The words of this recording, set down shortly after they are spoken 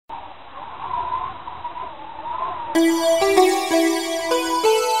Paging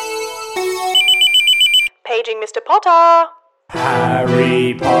Mr. Potter.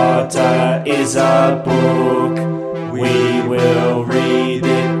 Harry Potter is a book. We will read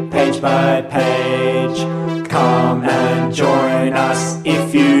it page by page. Come and join us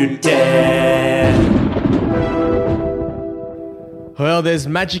if you dare. Well, there's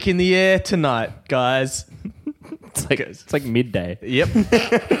magic in the air tonight, guys. It's like midday. Yep.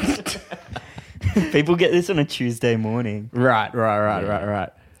 People get this on a Tuesday morning. Right.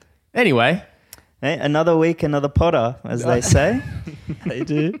 Anyway. Hey, another week, another Potter, as they say. They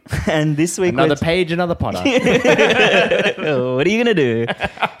do. And this week... Another page, another Potter. Oh, what are you going to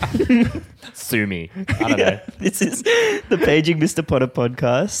do? Sue me. I don't know. This is the Paging Mr. Potter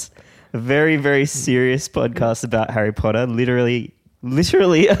podcast. A very, very serious podcast about Harry Potter. Literally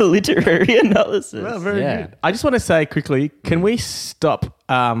a literary analysis. Well, very good. I just want to say quickly, can we stop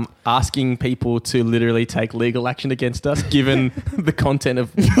asking people to literally take legal action against us, given the content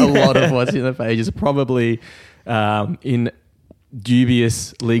of a lot of what's in the pages, probably in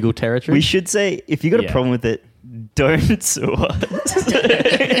dubious legal territory? We should say, if you got a problem with it, don't sue us.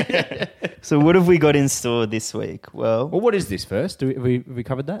 So what have we got in store this week? Well, What is this first? Have we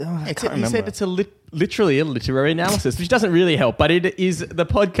covered that? I can't He remember. said it's literally a literary analysis, which doesn't really help, but it is the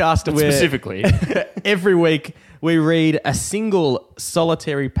podcast where Specifically. every week we read a single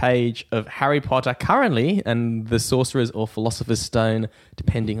solitary page of Harry Potter currently and the Sorcerer's or Philosopher's Stone,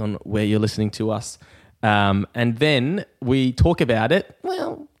 depending on where you're listening to us. And then we talk about it.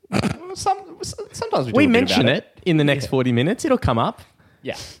 Well, Sometimes we mention it in the next 40 minutes. It'll come up.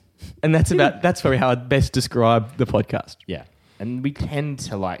 Yeah. And that's probably how I'd best describe the podcast. Yeah. And we tend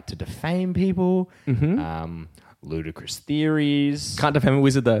to like to defame people. Ludicrous theories. Can't defame a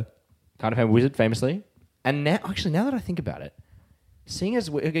wizard, though. Can't defame a wizard, famously. And now that I think about it, seeing as,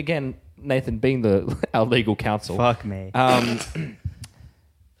 again, Nathan being our legal counsel. Fuck me. I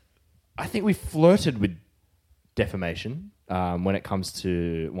think we flirted with defamation when it comes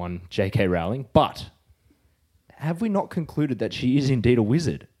to one J.K. Rowling, but have we not concluded that she is indeed a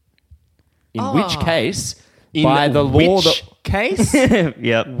wizard? In which case, by the law, case,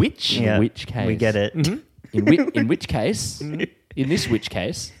 Yep. which Yeah, which case we get it. in which case, in this which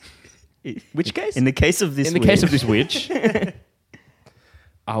case, which case? In the case of this in the case of this witch,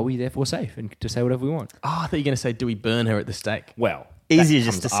 are we therefore safe and to say whatever we want? Oh, I thought you were going to say, do we burn her at the stake? Well, Easier that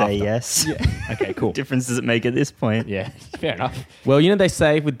just to comes say after. yes. Okay, cool. Difference does it make at this point? Yeah, fair enough. Well, they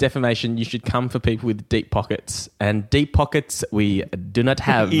say with defamation, you should come for people with deep pockets. And deep pockets, we do not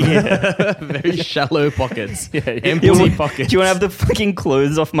have. Very shallow pockets. Empty pockets. Do you want to have the fucking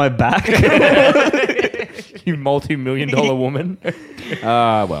clothes off my back? You multi-million-dollar woman.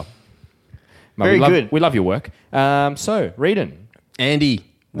 Well. Very good. We love your work. So, Reedon. Andy.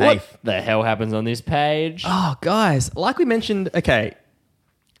 What Nath. the hell happens on this page? Oh, guys. Like we mentioned, okay.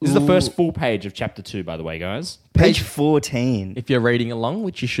 This is the first full page of chapter 2, by the way, guys. Page 14. If you're reading along,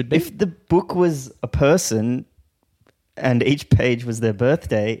 which you should be. If the book was a person and each page was their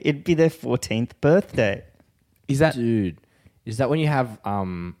birthday, it'd be their 14th birthday. Is that... Dude, is that when you have...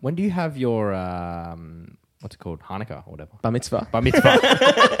 when do you have your... what's it called? Hanukkah or whatever? Bar mitzvah? Bar mitzvah.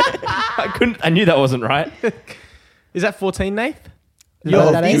 I knew that wasn't right. Is that 14, Nath?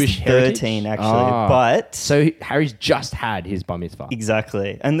 No, You're it's Jewish heritage? 13 actually, Ah. but... So Harry's just had his bar mitzvah.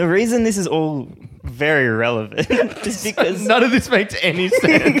 Exactly. And the reason this is all very relevant is because... None of this makes any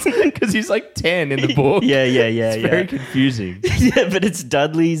sense because he's like 10 in the book. Yeah. It's very confusing. Yeah, but it's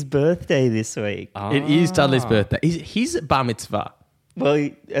Dudley's birthday this week. It is Dudley's birthday. His bar mitzvah. Well,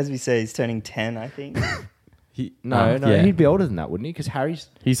 as we say, he's turning 10, I think. No, yeah. he'd be older than that, wouldn't he? Because Harry's...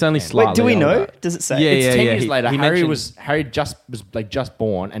 He's only slightly Wait, do we know? older. Does it say? Yeah, It's 10 yeah. years later. He Harry mentioned- was just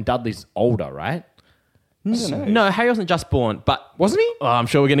born, and Dudley's older, right? No, Harry wasn't just born, but... Wasn't he? Oh, I'm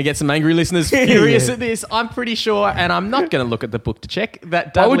sure we're going to get some angry listeners furious at this. I'm pretty sure, and I'm not going to look at the book to check,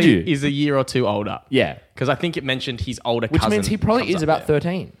 that Why would Dudley you? is a year or two older. Yeah. Because I think it mentioned his older Which cousin. means he probably comes is up about there.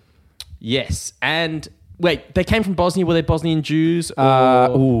 13. Yes, and... Wait, they came from Bosnia. Were they Bosnian Jews? Or...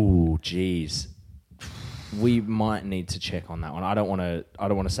 Ooh, jeez. We might need to check on that one. I don't want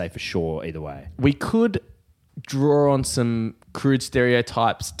to say for sure either way. We could draw on some crude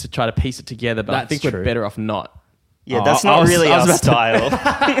stereotypes to try to piece it together, but I That's think true. we're better off not. Yeah, that's I not was- really I was our about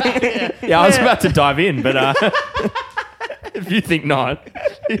style. Yeah, I was about to dive in, but if you think not,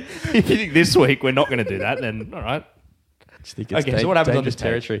 if you think this week we're not going to do that, then all right. Just think it's Okay, so what happens on dangerous this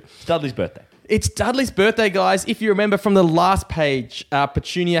territory? territory? It's Dudley's birthday. It's Dudley's birthday, guys. If you remember from the last page,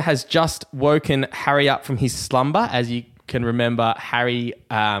 Petunia has just woken Harry up from his slumber. As you can remember, Harry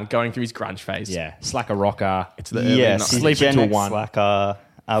going through his grunge phase. Yeah, slacker rocker. It's the early Yes, night. he's Sleep Gen until X 1. slacker.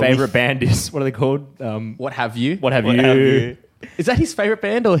 favorite band is, what are they called? What have you? What have What you? have you? Is that his favorite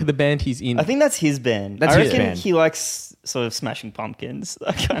band or the band he's in? I think that's his band. That's I his reckon band. he likes sort of Smashing Pumpkins.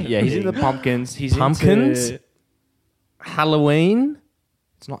 That kind of Yeah, he's thing. into the Pumpkins. He's Pumpkins? into... Halloween,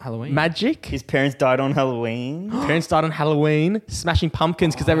 It's not Halloween. Magic. His parents died on Halloween. Parents died on Halloween. Smashing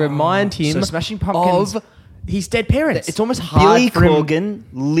Pumpkins because they remind him So Smashing Pumpkins- of his dead parents. It's almost hard Billy for him... Corgan,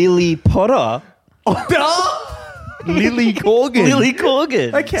 Lily Potter. Lily Corgan. Lily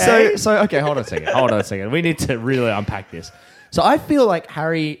Corgan. Okay. So okay, hold on a second. We need to really unpack this. So I feel like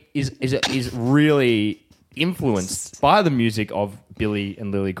Harry is really influenced by the music of Billy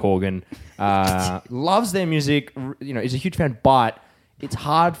and Lily Corgan. Loves their music. Is a huge fan, but it's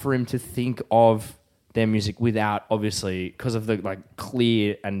hard for him to think of their music without, obviously, because of the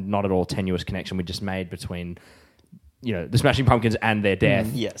clear and not at all tenuous connection we just made between the Smashing Pumpkins and their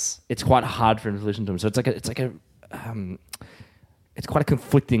death. Yes. It's quite hard for him to listen to them. So it's quite a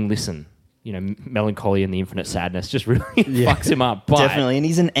conflicting listen. Melancholy and the infinite sadness just really fucks him up. But Definitely. And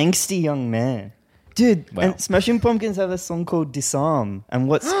he's an angsty young man. Dude, Well. and Smashing Pumpkins have a song called Disarm. And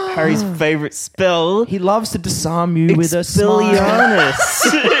what's Harry's favorite spell? he loves to disarm you with a smile. Expelliarmus.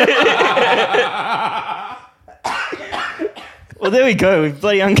 Well, there we go. We've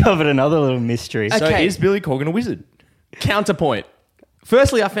bloody uncovered another little mystery. So Okay. is Billy Corgan a wizard? Counterpoint.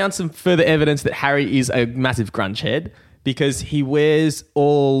 Firstly, I found some further evidence that Harry is a massive grunge head because he wears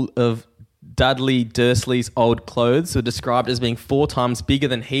all of Dudley Dursley's old clothes, so described as being 4 times bigger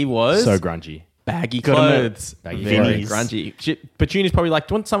than he was. So grungy. Baggy Got him at clothes. Baggy Very clothes. grungy. Petunia's probably like,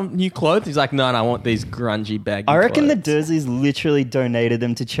 do you want some new clothes? He's like, no, I want these grungy baggy I reckon the clothes. Dursleys literally donated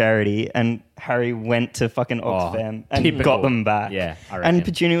them to charity, and Harry went to fucking Oxfam and typical. got them back. Yeah, I reckon. And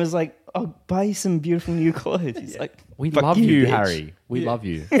Petunia was like, "I'll buy you some beautiful new clothes." He's like, We "Fuck love you, bitch." Harry. We love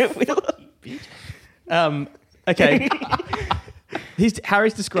you. We love you. Okay.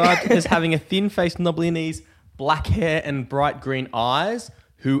 Harry's described as having a thin-faced, knobbly knees, black hair, and bright green eyes.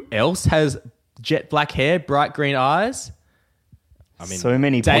 Who else has jet black hair, bright green eyes? I mean, So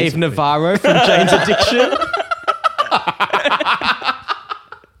many Dave people. Navarro from Jane's Addiction.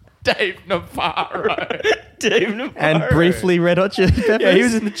 Dave Navarro. Dave Navarro. And briefly Red Hot Chili Peppers. Yeah, he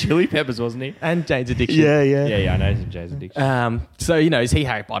was in the Chili Peppers, wasn't he? And Jane's Addiction. Yeah. Yeah, I know he's in Jay's Addiction. So, is he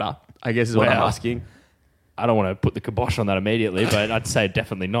Harry Potter? I guess is what I'm Well. asking. I don't want to put the kibosh on that immediately, but I'd say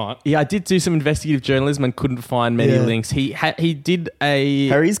definitely not. Yeah, I did do some investigative journalism and couldn't find many Yeah. links. He did a...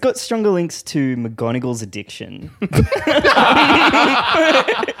 Harry's got stronger links to McGonagall's addiction.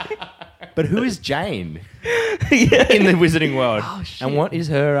 But who is Jane in the wizarding world? And what is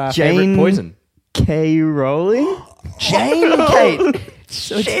her Jane- favorite poison? K. Rowling? Jane Kate.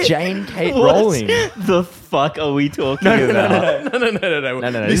 So it's Jane Kate Rowling. The fuck are we talking about?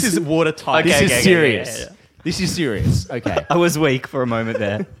 No. This is watertight. This Okay, is okay, serious. yeah. This is serious. Okay. I was weak for a moment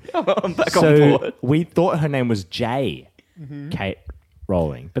there. I'm back on So board. we thought her name was J. Kate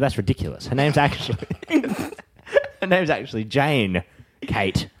Rowling, but that's ridiculous. Her name's actually Jane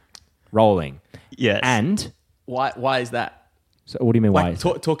Kate Rowling. Yes. And Why is that? so, what do you mean? Why? Like, is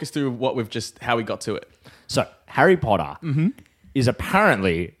that? talk us through how we got to it. So Harry Potter is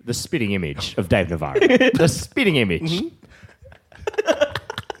apparently the spitting image of Dave Navarro. The spitting image.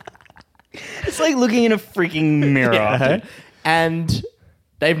 It's like looking in a freaking mirror. Yeah. And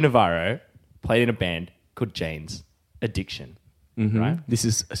Dave Navarro played in a band called Jane's Addiction. Right? This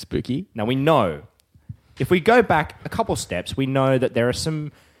is spooky. Now we know, if we go back a couple steps, we know that there are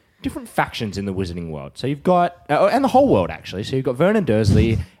some different factions in the wizarding world. So you've got, and the whole world actually. So you've got Vernon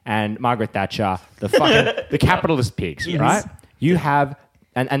Dursley and Margaret Thatcher, the capitalist pigs, right? You have,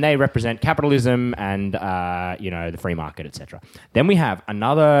 and they represent capitalism and the free market, etc. Then we have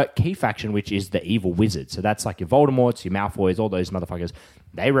another key faction, which is the evil wizard. So that's like your Voldemorts, your Malfoys, all those motherfuckers.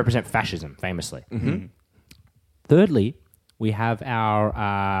 They represent fascism, famously. Thirdly, we have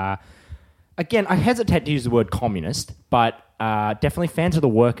our, again, I hesitate to use the word communist, but definitely fans of the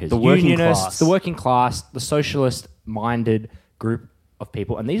workers. The working Unionists, class. the working class, the socialist-minded group of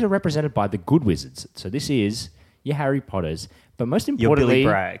people. And these are represented by the good wizards. So this is your Harry Potters. But most Your importantly...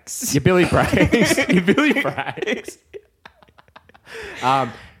 Billy Braggs. Your Billy Braggs. Your Billy Braggs.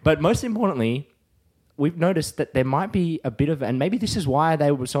 But most importantly, we've noticed that there might be a bit of, and maybe this is why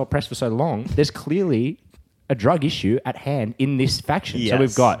they were so oppressed for so long, there's clearly a drug issue at hand in this faction. So Yes.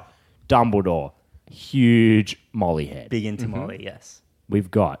 we've got Dumbledore, huge Molly head. Big into Molly, yes. We've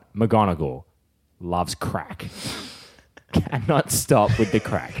got McGonagall, loves crack. Cannot stop with the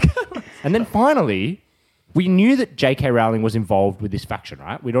crack. And then finally, we knew that J.K. Rowling was involved with this faction,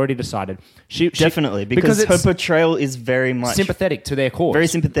 right? We'd already decided. She Definitely, because her it's portrayal is very much sympathetic to their cause. very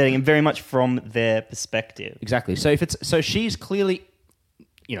sympathetic and very much from their perspective. Exactly. So she's clearly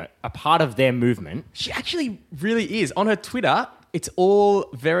a part of their movement. She actually really is. On her Twitter, it's all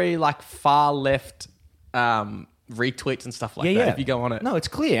very like far left retweets and stuff like that. If you go on it. No, it's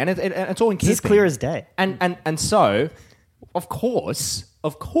clear. And it's all in It's as keeping. clear as day. And so, of course,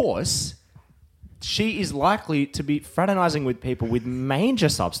 she is likely to be fraternizing with people with major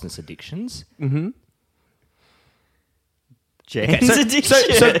substance addictions. Jane's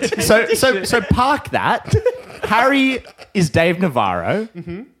addiction. So park that. Harry is Dave Navarro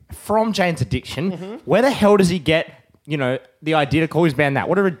from Jane's Addiction. Where the hell does he get, the idea to call his band that?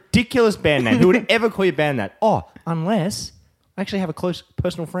 What a ridiculous band name. Who would ever call your band that? Oh, unless I actually have a close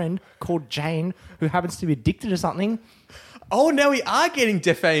personal friend called Jane who happens to be addicted to something. Oh, now we are getting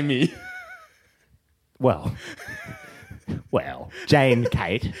defamey. Well, Jane,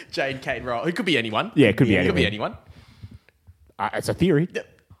 Kate. Jane, Kate, Roll. It could be anyone. Yeah, it could be It could be anyone. anyone. It's a theory.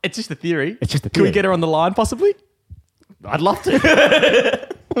 It's just a theory. It's just a Can we theory. get her on the line, possibly? I'd love to.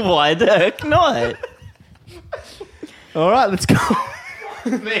 Why the heck not? All right, let's go.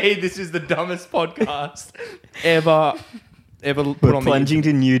 Me, this is the dumbest podcast. ever put We're on plunging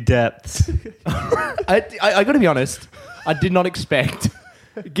to new depths. I got to be honest. I did not expect,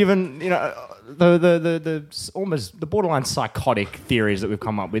 given the almost the borderline psychotic theories that we've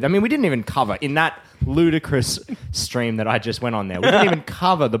come up with. I mean, we didn't even cover in that ludicrous stream that I just went on there. We didn't even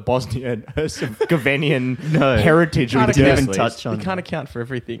cover the Bosnian Herzegovinian heritage of We the didn't even Dursleys. touch on You can't account for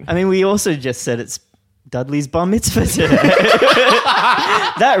everything. I mean, we also just said it's Dudley's bar mitzvah today.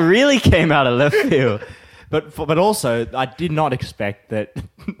 That really came out of left field. But also, I did not expect that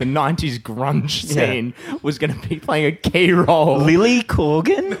the 90s grunge scene was going to be playing a key role. Lily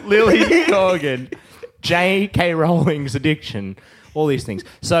Corgan? Lily Corgan, J.K. Rowling's addiction, all these things.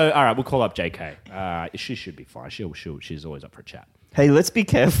 So, all right, we'll call up J.K. She should be fine. She's always up for a chat. Hey, let's be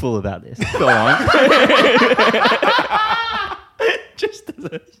careful about this. Go on. Just as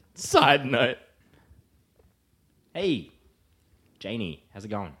a side note. Hey, Janie, how's it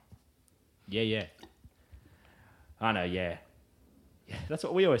going? Yeah. I know, yeah. Yeah, that's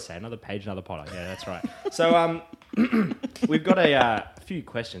what we always say. Another page, another potter. Yeah, that's right. So, we've got a few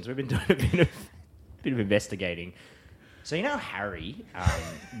questions. We've been doing a bit of investigating. So, Harry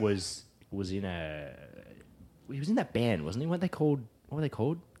was in he was in that band, wasn't he? What were they called? What were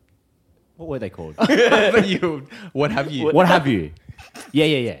they called? What have you? What have you?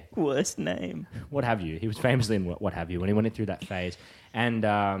 Yeah. Worst name. What have you? He was famously in What Have You when he went through that phase.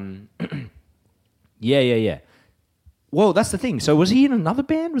 And, yeah. Well, that's the thing. So was he in another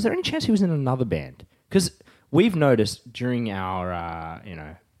band? Was there any chance he was in another band? Because we've noticed during our,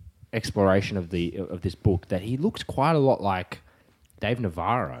 exploration of this book that he looks quite a lot like Dave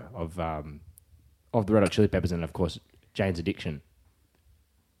Navarro of the Red Hot Chili Peppers and, of course, Jane's Addiction.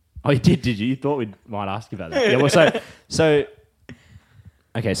 Oh, you did you? You thought we might ask you about that. Yeah, well, so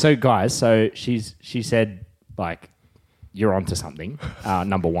okay, so guys, she said, like, you're onto something,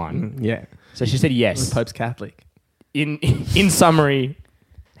 number one. Yeah. So she said yes. The Pope's Catholic. In summary,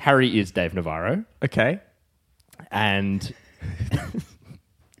 Harry is Dave Navarro. Okay. And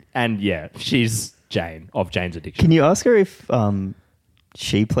yeah, she's Jane of Jane's Addiction. Can you ask her if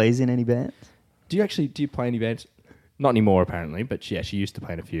she plays in any bands? Do you play any bands? Not anymore, apparently, but yeah, she used to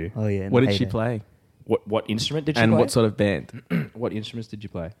play in a few. Oh, yeah. What did she play? What instrument did she And play? what sort of band? What instruments did you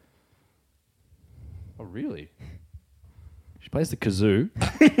play? Oh, really? She plays the kazoo.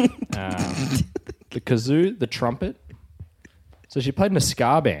 The kazoo, the trumpet. So she played in a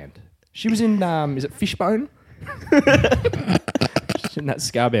ska band. She was in, is it Fishbone? She's in that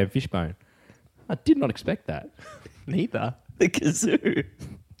ska band, Fishbone. I did not expect that. Neither. The kazoo.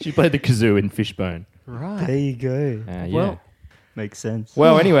 She played the kazoo in Fishbone. Right. There you go. Yeah. Well- Makes sense.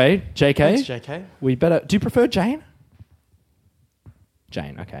 Well, anyway, JK. Thanks, JK. We better. Do you prefer Jane?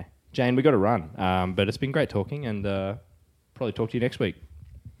 Jane, okay. Jane, we got to run. But it's been great talking, and probably talk to you next week.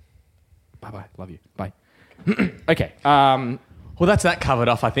 Bye. Love you. Bye. Okay. Well, that's that covered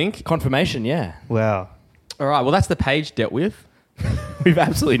off, I think. Confirmation, yeah. Wow. All right. Well, that's the page dealt with. We've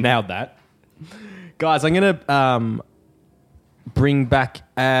absolutely nailed that. Guys, I'm going to bring back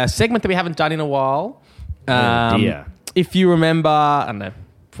a segment that we haven't done in a while. Dear. If you remember, I don't know,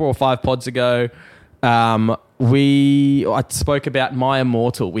 4 or 5 pods ago, I spoke about My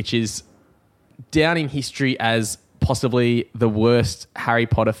Immortal, which is down in history as possibly the worst Harry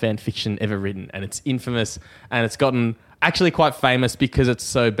Potter fan fiction ever written. And it's infamous, and it's gotten actually quite famous because it's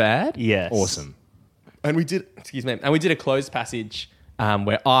so bad. Yes. Awesome. And we did, and we did a closed passage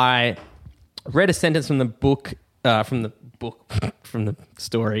where I read a sentence from the book, from the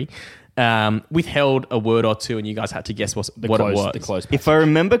story, withheld a word or two, and you guys had to guess what it was. The close. If I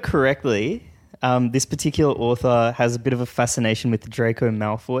remember correctly, This particular author has a bit of a fascination with Draco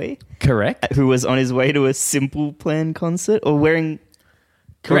Malfoy, Correct. who was on his way to a Simple Plan concert or wearing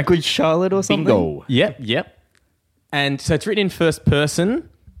Correct. Good Charlotte or something. Bingo. Yep. And so it's written in first person.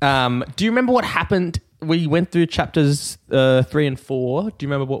 Do you remember what happened? We went through chapters 3 and 4. Do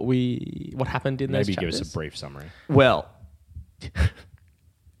you remember what happened in those Maybe chapters? give us a brief summary. Well,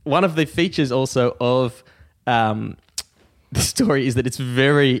 one of the features also of the story is that it's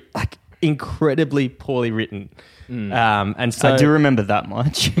very incredibly poorly written. And so I do remember that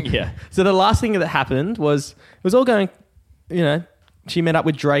much. Yeah. So the last thing that happened was it was all going, she met up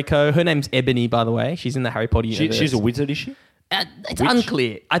with Draco. Her name's Ebony, by the way. She's in the Harry Potter universe. She's a wizard, is she? It's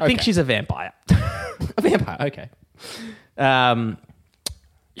unclear. I think Okay. she's a vampire. A vampire. Okay.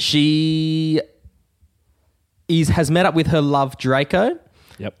 She has met up with her love Draco.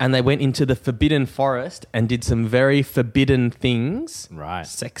 Yep. And they went into the Forbidden Forest and did some very forbidden things. Right.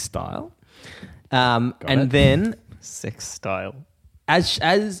 Sex style. And it. then, Sex style. as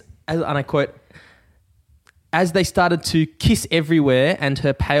and I quote, as they started to kiss everywhere and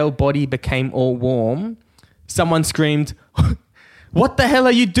her pale body became all warm, someone screamed, "What the hell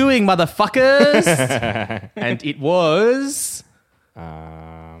are you doing, motherfuckers?" And it was...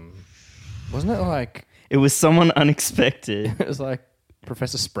 Wasn't it like It was someone unexpected. it was like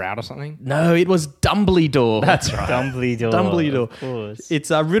Professor Sprout or something? No, it was Dumbledore. That's right. Dumbledore. Of course. It's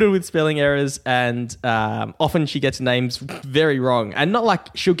riddled with spelling errors, and often she gets names very wrong. And not like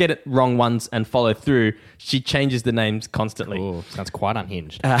she'll get it wrong once and follow through. She changes the names constantly. Oh, sounds quite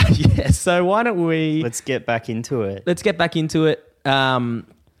unhinged. Yeah, so why don't we... Let's get back into it. Let's get back into it. So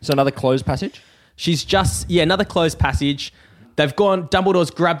another closed passage? She's just... Yeah, another closed passage. They've gone...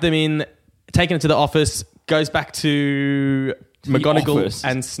 Dumbledore's grabbed them in, taken it to the office, goes back to... McGonagall office.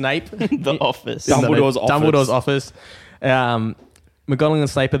 and Snape. The office. Dumbledore's office. Dumbledore's office. McGonagall and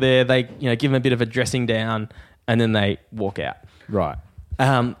Snape are there. They give him a bit of a dressing down, and then they walk out. Right.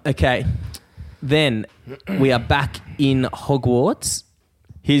 Okay. Then we are back in Hogwarts.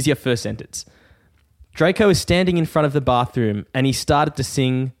 Here's your first sentence. Draco is standing in front of the bathroom, and he started to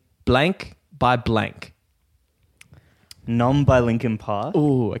sing blank by blank. Nom by Linkin Park.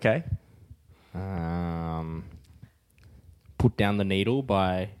 Ooh, okay. Put Down the Needle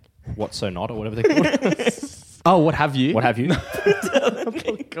by What's So Not or whatever they call it. Oh, what have you? What have you?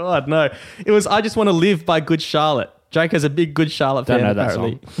 Oh, God, no. It was I Just Want to Live by Good Charlotte. Draco's a big Good Charlotte Don't fan, know that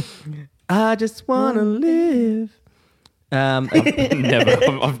apparently. I just want to live.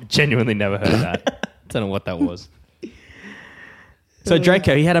 I've genuinely never heard of that. Don't know what that was. So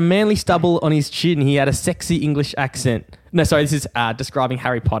Draco, he had a manly stubble on his chin. He had a sexy English accent. No, sorry, this is describing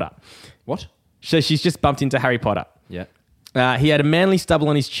Harry Potter. What? So she's just bumped into Harry Potter. Yeah. He had a manly stubble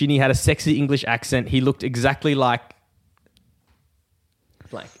on his chin. He had a sexy English accent. He looked exactly like...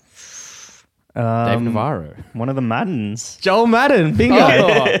 blank. Dave Navarro. One of the Maddens. Joel Madden. Bingo.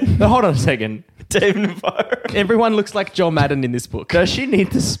 No, hold on a second. Dave Navarro. Everyone looks like Joel Madden in this book. Does she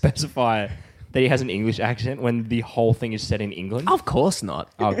need to specify that he has an English accent when the whole thing is set in England? Of course not.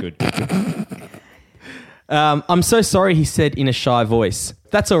 Oh, good. I'm so sorry, he said in a shy voice.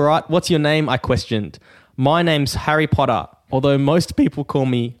 That's all right. What's your name? I questioned. My name's Harry Potter, although most people call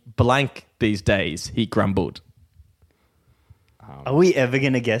me blank these days, he grumbled. Are we ever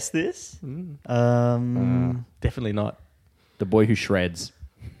going to guess this? Definitely not. The boy who shreds.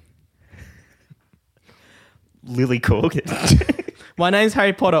 Lily Corgan. My name's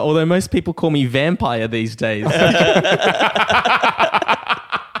Harry Potter, although most people call me vampire these days.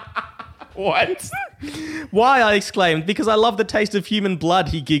 What? Why? I exclaimed. Because I love the taste of human blood,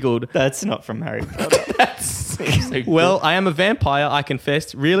 he giggled. That's not from Harry Potter. Well, I am a vampire, I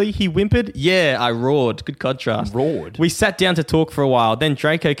confessed. Really? He whimpered. Yeah, I roared. Good contrast. Roared? We sat down to talk for a while. Then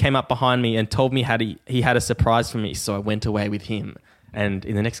Draco came up behind me and told me he had a surprise for me, so I went away with him. And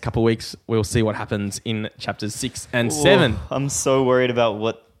in the next couple of weeks, we'll see what happens in chapters 6 and 7. I'm so worried about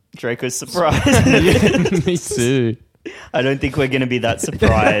what Draco's surprise. Me too. I don't think we're going to be that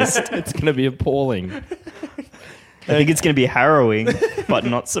surprised. It's going to be appalling. I think it's going to be harrowing, but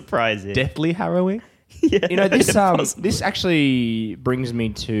not surprising. Deathly harrowing. Yeah, You know, this possible. this actually brings me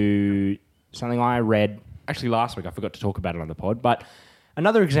to something I read actually last week. I forgot to talk about it on the pod, but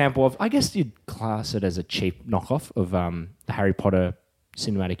another example of, I guess you'd class it as a cheap knockoff of the Harry Potter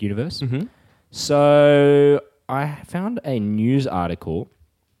cinematic universe. Mm-hmm. So I found a news article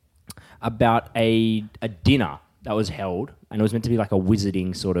about a dinner that was held, and it was meant to be like a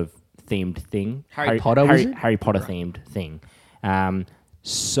wizarding sort of themed thing. Harry Potter wizard? Harry Potter themed thing.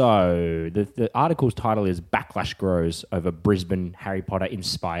 So the article's title is Backlash Grows Over Brisbane Harry Potter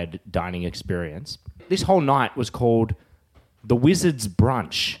Inspired Dining Experience. This whole night was called The Wizard's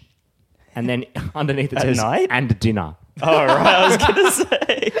Brunch. and then underneath it At says night? and dinner. Oh, right. I was going to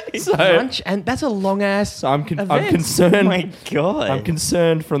say. So, Lunch, and that's a long ass. so I'm event. concerned. Oh, my God. I'm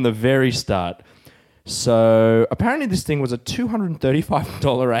concerned from the very start. So apparently this thing was a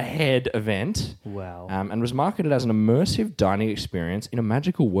 $235 a head event. Wow. And was marketed as an immersive dining experience in a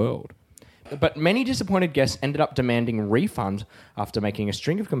magical world. But many disappointed guests ended up demanding refunds after making a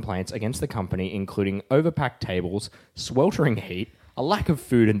string of complaints against the company, including overpacked tables, sweltering heat, a lack of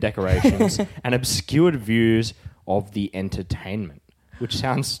food and decorations, and obscured views of the entertainment, which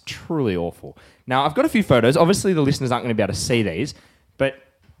sounds truly awful. Now, I've got a few photos. Obviously, the listeners aren't going to be able to see these, but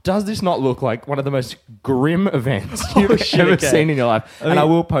does this not look like one of the most grim events you've ever seen in your life? And I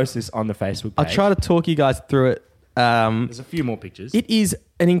will post this on the Facebook page. I'll try to talk you guys through it. There's a few more pictures. It is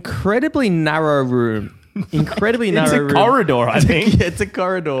an incredibly narrow room. Incredibly narrow It's a room. corridor, I think. Yeah, it's a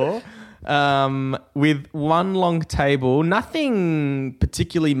corridor with one long table. Nothing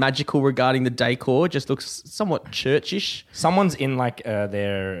particularly magical regarding the decor. Just looks somewhat churchish. Someone's in like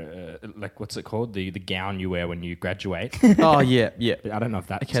their like what's it called? The gown you wear when you graduate. Oh yeah, yeah. I don't know if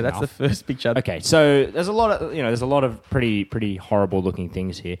that's Okay, that's the enough. first picture. Okay, so there's a lot of pretty horrible looking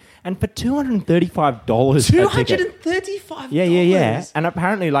things here, and for $235, $235. yeah, and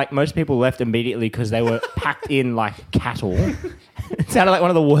apparently like most people left immediately because they were packed in like cattle. It sounded like one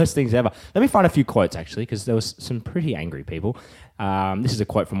of the worst things ever. Let me find a few quotes actually, because there was some pretty angry people. This is a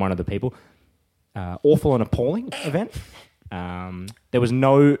quote from one of the people. Awful and appalling event. There was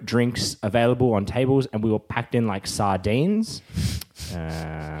no drinks available on tables, and we were packed in like sardines.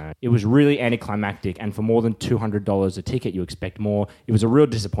 It was really anticlimactic, and for more than $200 a ticket, you expect more. It was a real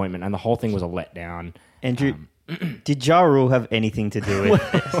disappointment, and the whole thing was a letdown. Andrew, did Ja Rule have anything to do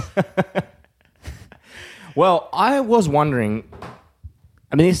with this? Well, I was wondering.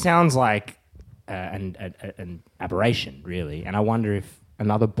 I mean, this sounds like an aberration, really, and I wonder if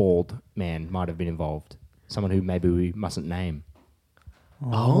another bald man might have been involved. Someone who maybe we mustn't name.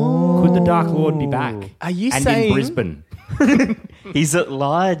 Oh, could the Dark Lord be back? Are you and saying- in Brisbane? He's at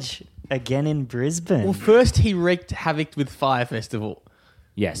large again in Brisbane. Well, first he wreaked havoc with Fire Festival,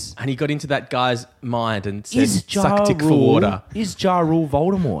 Yes. and he got into that guy's mind and said, Is Ja "Suck dick for Rule- water." Is Ja Rule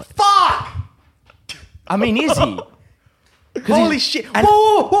Voldemort? Fuck! I mean, is he? Holy shit!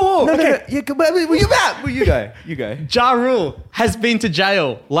 Whoa! No, Okay. no, yeah, will you back? Will you go? You go. Ja Rule has been to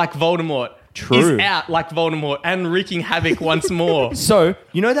jail like Voldemort. True. Is out like Voldemort and wreaking havoc once more. So,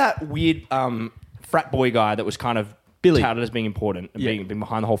 you know that weird frat boy guy that was kind of Billy. touted as being important and Yeah. being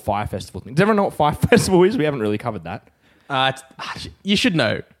behind the whole Fire Festival thing? Does everyone know what Fire Festival is? We haven't really covered that. You should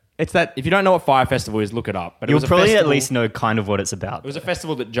know. It's that If you don't know what Fire Festival is, look it up. But it You'll was a probably at festival- least know kind of what it's about. It was a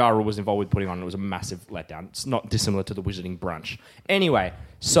festival that Ja Rule was involved with putting on. And it was a massive letdown. It's not dissimilar to the Wizarding Brunch. Anyway,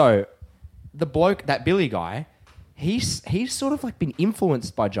 so the bloke, that Billy guy, he's sort of like been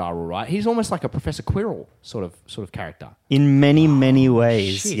influenced by Ja Rule, right? He's almost like a Professor Quirrell sort of character. In many, many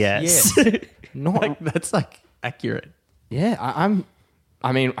ways, shit, yes. Not like, that's like accurate. yeah.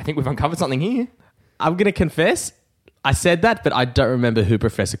 I mean, I think we've uncovered something here. I'm gonna confess, I said that, but I don't remember who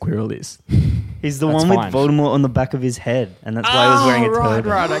Professor Quirrell is. He's the That's one fine. with Voldemort on the back of his head, and that's why he was wearing a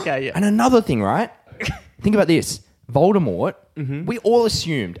turban. Right, okay, yeah. And another thing, right? Think about this. Voldemort, we all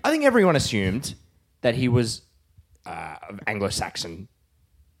assumed, I think everyone assumed that he was of Anglo-Saxon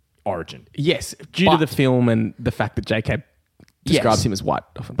origin. Yes, due But- to the film and the fact that J.K. describes Yes. him as white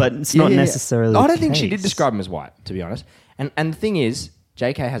often. But it's not necessarily. I don't think she the did case. describe him as white, to be honest. And the thing is,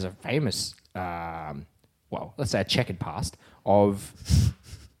 J.K. has a famous, well, let's say a checkered past of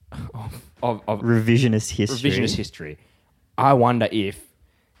revisionist history. revisionist history. I wonder if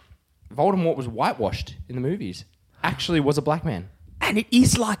Voldemort was whitewashed in the movies. Actually, was a black man. And it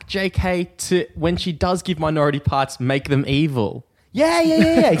is like J.K. to, when she does give minority parts, make them evil. Yeah,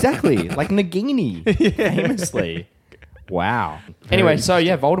 exactly. Like Nagini, famously. Wow. Anyway, so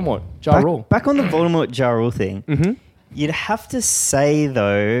yeah, Voldemort, Ja Rule. Back on the Voldemort Ja Rule thing, you'd have to say,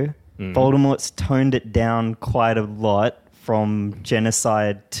 though, Voldemort's toned it down quite a lot from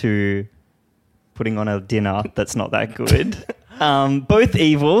genocide to putting on a dinner that's not that good. Both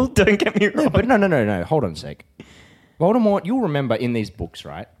evil, don't get me wrong. But no. Hold on a sec. Voldemort, you'll remember in these books,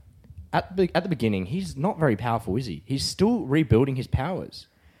 right? At the beginning, he's not very powerful, is he? He's still rebuilding his powers.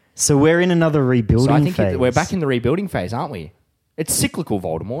 So we're in another rebuilding So I think phase. we're back in the rebuilding phase, aren't we? It's cyclical,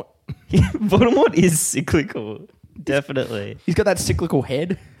 Voldemort. Voldemort is cyclical, definitely. He's got that cyclical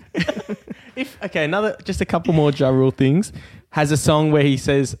head. Just a couple more Ja Rule things. Has a song where he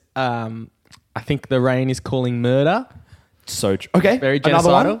says, I think the rain is calling murder. So true. Okay, Very another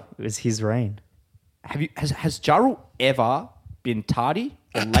one. genocidal. It was his reign. Has Ja Rule ever been tardy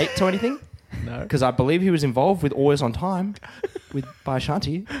or late to anything? No. Because I believe he was involved with Always on Time by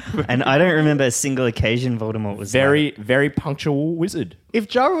Ashanti. And I don't remember a single occasion Voldemort was Very, very punctual wizard.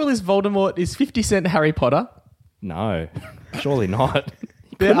 If Ja Rule is Voldemort, is 50 Cent Harry Potter? No, surely not.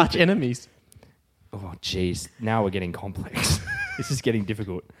 They're arch enemies. Oh, jeez. Now we're getting complex. This is getting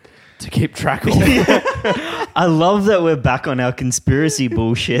difficult to keep track of. I love that we're back on our conspiracy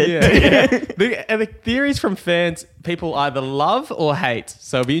bullshit. The theories from fans, people either love or hate.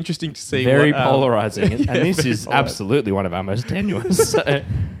 So it'll be interesting to see. Very what, polarizing. And this very is polarizing. absolutely one of our most tenuous. So,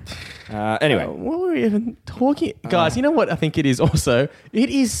 anyway. What were we even talking? Guys, you know what I think it is also? It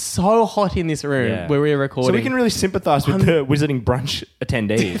is so hot in this room Yeah. where we're recording. So we can really sympathise with the Wizarding Brunch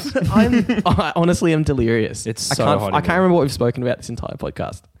attendees. I honestly am delirious. It's I so can't, hot in I can't here. remember what we've spoken about this entire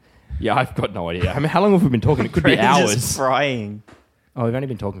podcast. Yeah, I've got no idea. I mean, how long have we been talking? It could be Brain's hours. just frying. Oh, we've only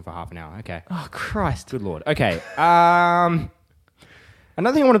been talking for half an hour. Okay. Oh, Christ. Good Lord. Okay. Another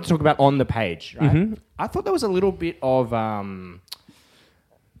thing I wanted to talk about on the page, right? I thought there was a little bit of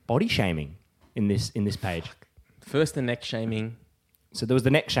body shaming in this page. First the neck shaming. So there was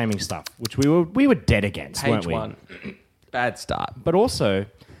the neck shaming stuff, which we were dead against, weren't Page we? 1. Bad start. But also,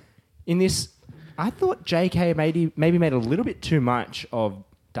 in this, I thought JK maybe made a little bit too much of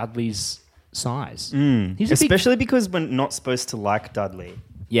Dudley's size. He's a big, Especially because we're not supposed to like Dudley.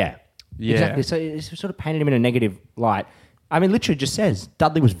 yeah, Yeah. exactly. So it sort of painted him in a negative light. I mean, literally just says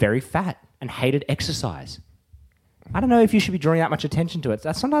Dudley was very fat and hated exercise. I don't know if you should be drawing that much attention to it.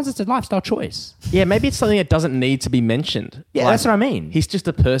 Sometimes it's a lifestyle choice. Yeah, maybe it's something that doesn't need to be mentioned. Yeah, that's what I mean. He's just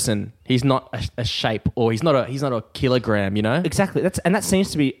a person. He's not a shape, or he's not a kilogram. You know. Exactly. That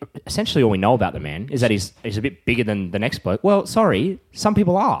seems to be essentially all we know about the man is that he's a bit bigger than the next bloke. Well, sorry, some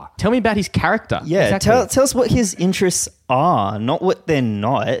people are. Tell me about his character. Yeah, Exactly. tell us what his interests are, not what they're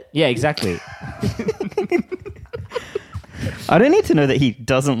not. Yeah, exactly. I don't need to know that he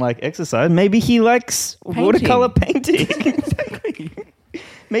doesn't like exercise. Maybe he likes watercolor painting.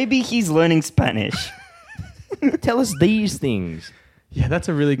 Maybe he's learning Spanish. Tell us these things. Yeah, that's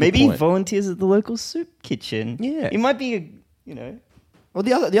a really good Maybe he point. volunteers at the local soup kitchen. Yeah. He might be, you know. Well,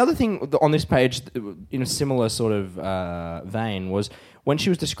 the other thing on this page, in a similar sort of vein, was when she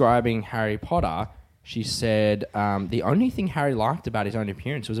was describing Harry Potter, she said the only thing Harry liked about his own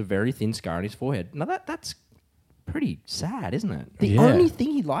appearance was a very thin scar on his forehead. Now that's pretty sad, isn't it? The Yeah. only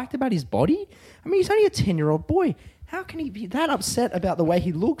thing he liked about his body? I mean, he's only a 10-year-old boy. How can he be that upset about the way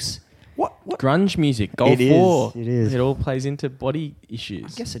he looks? What? Grunge music, Gulf It is, War. it is. It all plays into body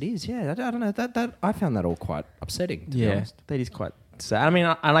issues. I guess it is, yeah. I don't know. That I found that all quite upsetting, to be Yeah, honest. that is quite sad. I mean,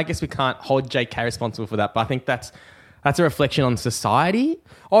 and I guess we can't hold JK responsible for that, but I think that's a reflection on society.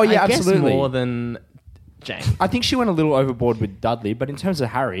 Oh, yeah, I guess absolutely. more than Jane. I think she went a little overboard with Dudley, but in terms of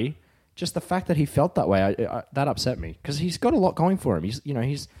Harry, just the fact that he felt that way, that upset me because he's got a lot going for him. He's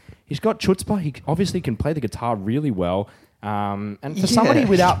got chutzpah. He obviously can play the guitar really well. And for somebody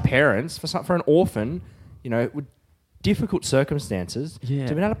without parents, for an orphan, with difficult circumstances, Yeah.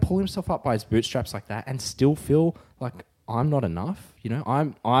 to be able to pull himself up by his bootstraps like that and still feel like I'm not enough.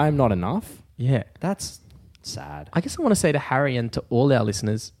 I'm not enough. Yeah. That's sad. I guess I want to say to Harry and to all our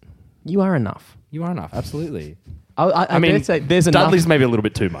listeners, you are enough. You are enough, absolutely. I mean, dare say there's enough. Dudley's maybe a little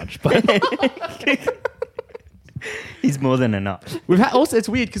bit too much, but He's more than enough. We've had, also, it's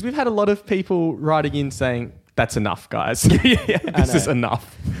weird because we've had a lot of people writing in saying, that's enough, guys. This is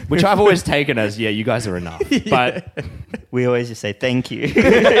enough. which I've always taken as, yeah, you guys are enough. But We always just say thank you.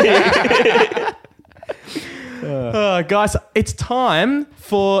 Guys, it's time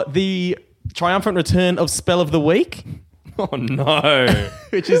for the triumphant return of Spell of the Week, oh no,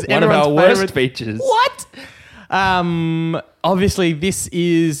 which is one of everyone's our worst favourite- features. What? Obviously, this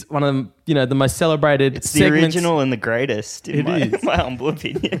is one of the most celebrated It's the segments. original and the greatest, in my humble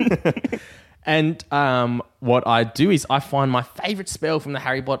opinion. And what I do is I find my favourite spell from the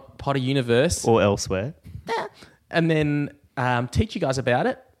Harry Potter universe, Or elsewhere. and then teach you guys about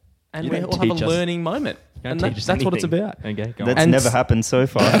it, and You we'll don't have a teach us. learning moment. Don't And teach us that's what it's anything. about. Okay, go That's And never s- happened so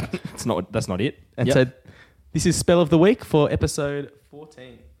far. on. That's not it. And Yep. so this is Spell of the Week for episode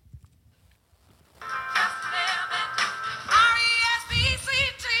 14.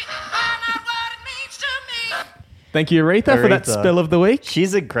 Thank you, Aretha, for that Aretha. Spell of the Week.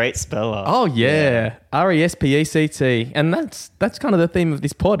 She's a great speller. Oh yeah, RESPECT, and that's kind of the theme of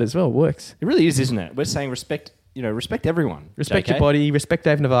this pod as well. It works. It really is, isn't it? We're saying respect. Respect everyone. Respect JK. your body. Respect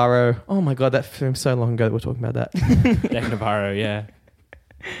Dave Navarro. Oh my god, that film so long ago that we're talking about that. Dave Navarro. Yeah.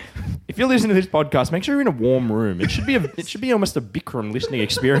 If you're listening to this podcast, make sure you're in a warm room. It should be almost a Bikram listening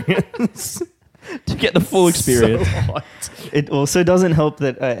experience to get the full experience. It also doesn't help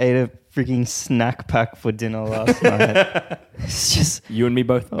that I ate a freaking snack pack for dinner last night. It's just, You and me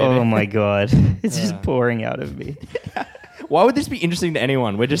both. Baby. oh my God. It's just pouring out of me. Why would this be interesting to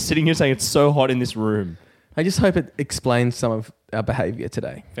anyone? We're just sitting here saying it's so hot in this room. I just hope it explains some of our behaviour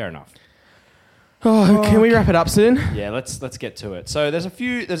today. Fair enough. Oh, can we wrap it up soon? Yeah, let's get to it. So there's a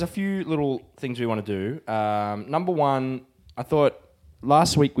few little things we want to do. Number one, I thought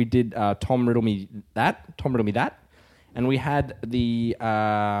last week we did Tom Riddle Me That, and we had the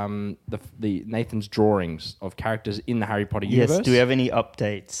Nathan's drawings of characters in the Harry Potter universe. Yes, do we have any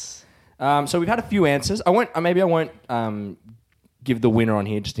updates? So we've had a few answers. I won't give the winner on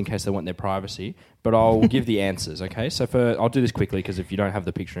here just in case they want their privacy, but I'll give the answers, okay? So I'll do this quickly because if you don't have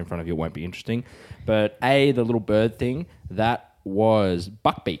the picture in front of you, it won't be interesting. But A, the little bird thing, that was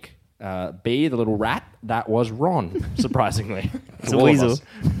Buckbeak. B, the little rat, that was Ron, surprisingly. It's a weasel.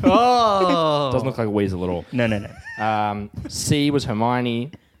 Oh. Doesn't look like a weasel at all. No. C was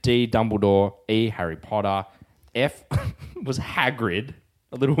Hermione. D, Dumbledore. E, Harry Potter. F was Hagrid,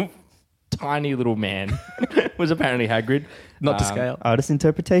 a little tiny little man was apparently Hagrid. Not to scale. Artist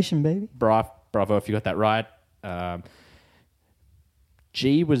interpretation, baby. Bravo if you got that right.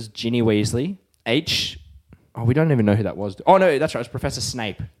 G was Ginny Weasley. H, we don't even know who that was. Oh, no, that's right. It was Professor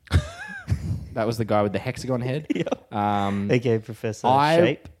Snape. That was the guy with the hexagon head. Okay, Professor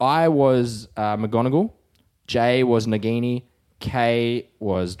Shape. I was McGonagall. J was Nagini. K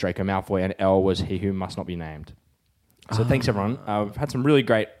was Draco Malfoy. And L was He Who Must Not Be Named. So thanks, everyone. We've had some really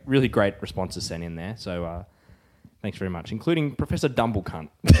great responses sent in there. So thanks very much, including Professor Dumblecunt,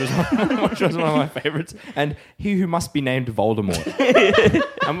 which was one of my favourites. And He Who Must Be Named Voldemort.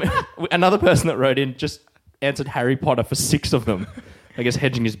 Another person that wrote in just answered Harry Potter for 6 of them. I guess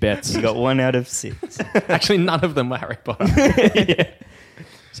hedging his bets. You got 1 out of 6. Actually, none of them were Harry Potter. Yeah.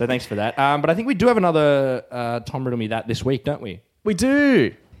 So thanks for that. But I think we do have another Tom Riddle Me That this week, don't we? We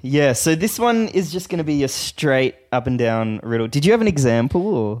do. Yeah, so this one is just going to be a straight up and down riddle. Did you have an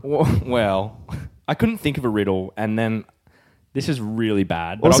example? Or? Well, I couldn't think of a riddle, and then this is really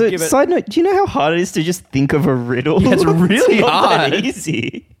bad. But Also, I'll give it... side note, do you know how hard it is to just think of a riddle? Yeah, it's really not hard. that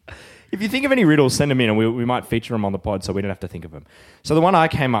easy. If you think of any riddles, send them in, and we might feature them on the pod so we don't have to think of them. So the one I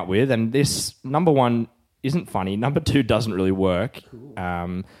came up with, and this, number 1, isn't funny. Number 2 doesn't really work.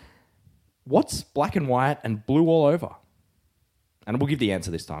 What's black and white and blue all over? And we'll give the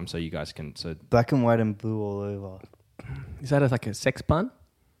answer this time so you guys can... So Black and white and blue all over. Is that like a sex pun?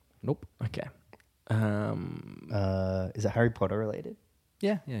 Nope. Okay. Is it Harry Potter related?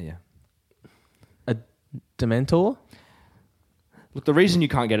 Yeah. A Dementor? Look, the reason you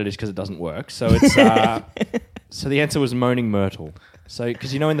can't get it is because it doesn't work. So it's so the answer was Moaning Myrtle. So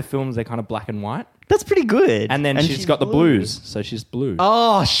because in the films they're kind of black and white, That's pretty good. and then she's got the blue. blues, so she's blue.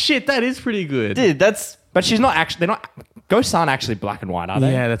 Oh, shit, that is pretty good. Dude, that's... But she's not actually. They're not. Ghosts aren't actually black and white, are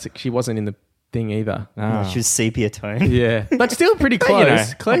they? Yeah, she wasn't in the thing either. Ah. She was sepia tone. Yeah. But still pretty But, close.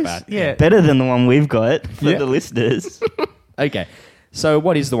 not Close. bad. Yeah. Better than the one we've got for Yeah. the listeners. Okay. So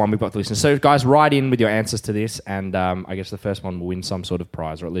what is the one we've got to listen? So guys, write in with your answers to this, and I guess the first one will win some sort of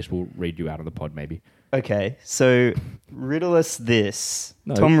prize, or at least we'll read you out on the pod, maybe. Okay, so riddle us this.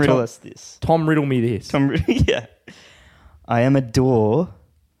 No, Tom, riddle Tom- us this. Tom, riddle me this. Yeah. I am a door,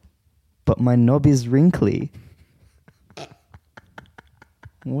 but my knob is wrinkly.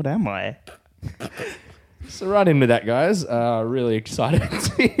 What am I? So right in with that, guys. Really excited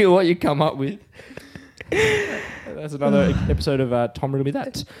to hear what you come up with. That's another episode of Tom Riddle Me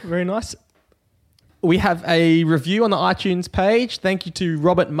That. Very nice. We have a review on the iTunes page. Thank you to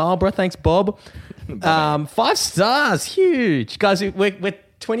Robert Marlborough. Thanks, Bob. 5 stars. Huge. Guys, we're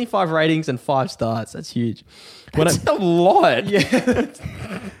 25 ratings and 5 stars. That's huge. That's a lot. Yeah.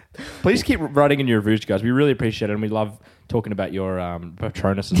 Please keep writing in your reviews, guys. We really appreciate it, and we love talking about your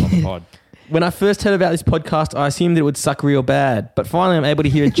Patronuses on the pod. When I first heard about this podcast, I assumed it would suck real bad. But finally, I'm able to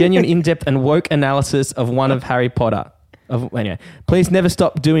hear a genuine, in-depth and woke analysis of one of Harry Potter. Anyway, please never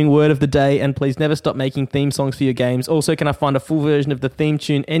stop doing Word of the Day, and please never stop making theme songs for your games. Also, can I find a full version of the theme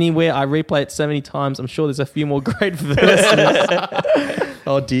tune anywhere? I replay it so many times. I'm sure there's a few more great versions.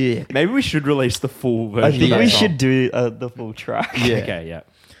 Oh, dear. Maybe we should release the full version. I think of that we song. should do the full track. Yeah. Okay, yeah.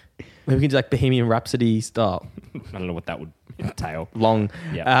 Maybe we can do like Bohemian Rhapsody style. I don't know what that would entail. Long.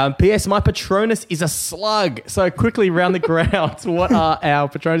 Yeah. P.S. My Patronus is a slug. So quickly round the grounds. What are our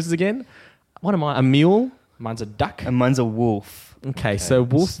Patronuses again? What am I? A mule? Mine's a duck. And mine's a wolf. Okay, so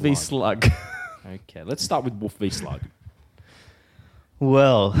wolf v slug. Okay, let's start with Wolf v Slug.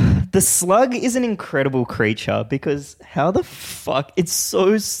 Well, the slug is an incredible creature because how the fuck? It's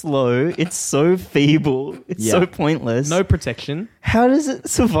so slow. It's so feeble. It's Yeah. so pointless. No protection. How does it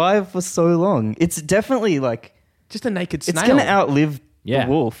survive for so long? It's definitely like... Just a naked snail. It's going to outlive Yeah.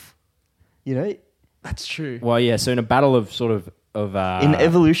 the wolf. You know, That's true. Well, yeah. So in a battle of in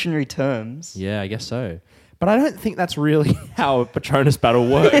evolutionary terms. yeah, I guess so. But I don't think that's really how a Patronus battle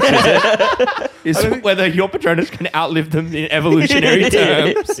works, is it? Is whether your Patronus can outlive them in evolutionary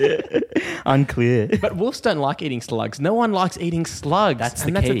terms. Unclear. But wolves don't like eating slugs. No one likes eating slugs. That's and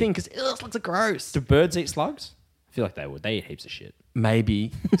the that's the key. thing, because slugs are gross. Do birds eat slugs? I feel like they would. They eat heaps of shit.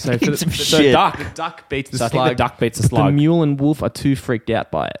 Maybe. So for Heaps of the shit. duck. The duck beats the So I slug. think the duck beats the The slug. mule and wolf are too freaked out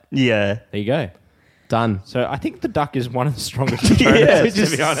by it. Yeah. There you go. Done. So I think the duck is one of the strongest Patronus,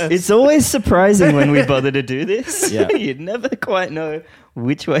 to be honest. It's always surprising when we bother to do this. Yeah. You'd never quite know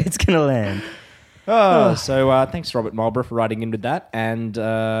which way it's going to land. So thanks, Robert Marlborough, for writing in with that. And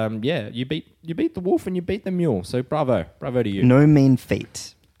yeah, you beat the wolf and you beat the mule. So bravo to you. No mean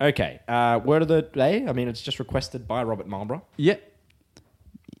feat. Okay, word of the day. I mean, it's just requested by Robert Marlborough. Yeah.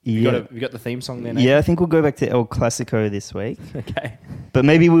 You Yeah. got the theme song there, Nate? Yeah, I think we'll go back to El Clasico this week. Okay. But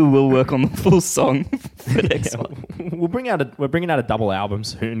maybe we will work on the full song for next one. We're bringing out a double album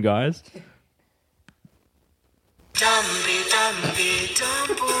soon, guys. Dumpy, Dumpy,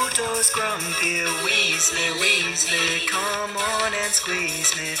 Dumbledore's grumpy. Weasley, Weasley, come on and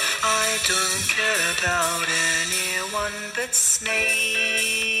squeeze me. I don't care about anyone but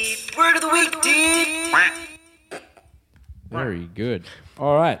Snape. Word of the week, dude. Very good.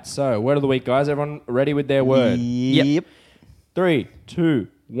 All right, so word of the week, guys. Everyone ready with their word? Yep. 3, 2,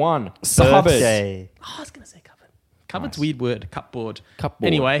 1. Birthday. Oh, I was going to say cupboard. Cupboard's a weird word. Cupboard. Cupboard.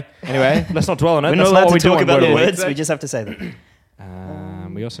 Anyway. Anyway, let's not dwell on it. We're That's not allowed what to we do talk on about Word the of the Week. words. We just have to say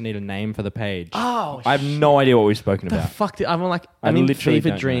them. We also need a name for the page. Oh, I have no idea what we've spoken the about. fuck? I'm like, I I'm in literally fever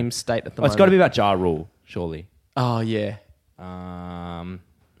don't dream know. state at the Oh, it's moment. got to be about Ja Rule, surely. Oh, yeah.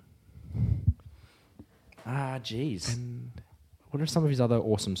 Jeez. What are some of his other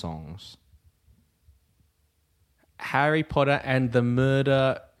awesome songs? Harry Potter and the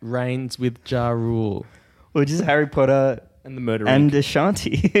Murder Reigns with Ja Rule. Or just Harry Potter And the Murder and Inc.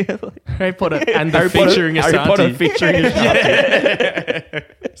 Ashanti. Harry Potter and the featuring Harry Potter Ashanti. featuring Ashanti.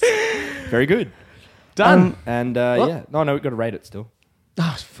 Very good. Done. And What? yeah, no, we've got to rate it still.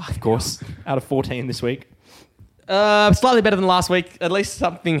 Oh, fuck. Of course, out of 14 this week. Slightly better than last week. At least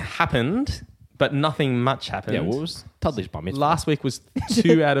something happened, but nothing much happened. Yeah, what was Tudley's bar mitzvah? Last week was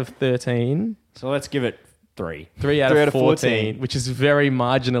 2 out of 13. So let's give it 3. 3 out of 14, which is very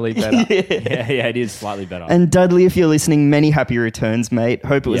marginally better. yeah, it is slightly better. And Dudley, if you're listening, many happy returns, mate.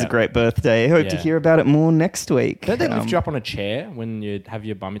 Hope it was Yeah. a great birthday. Hope to Yeah. hear about it more next week. Don't they lift you up on a chair when you have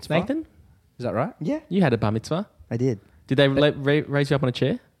your bar mitzvah? Nathan, Is that right? Yeah, you had a bar mitzvah. I did. Did they raise you up on a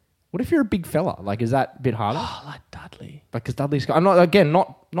chair? What if you're a big fella? Like, is that a bit harder? Oh, like Dudley. Because Dudley's... I'm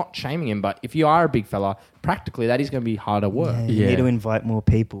not shaming him, but if you are a big fella, practically that is going to be harder work. Yeah, you Yeah. need to invite more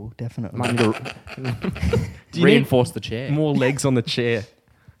people, definitely. Might need to Do you reinforce the chair. need more legs on the chair?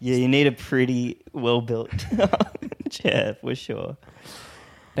 Yeah, you need a pretty well-built chair for sure.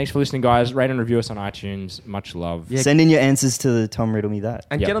 Thanks for listening, guys. Rate and review us on iTunes. Much love. Yeah. Send in your answers to the Tom Riddle Me That.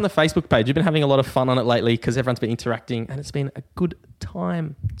 And Yep. get on the Facebook page. We've been having a lot of fun on it lately because everyone's been interacting and it's been a good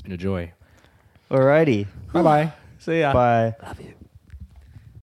time. It's been a joy. Alrighty. Bye-bye. See ya. Bye. Love you.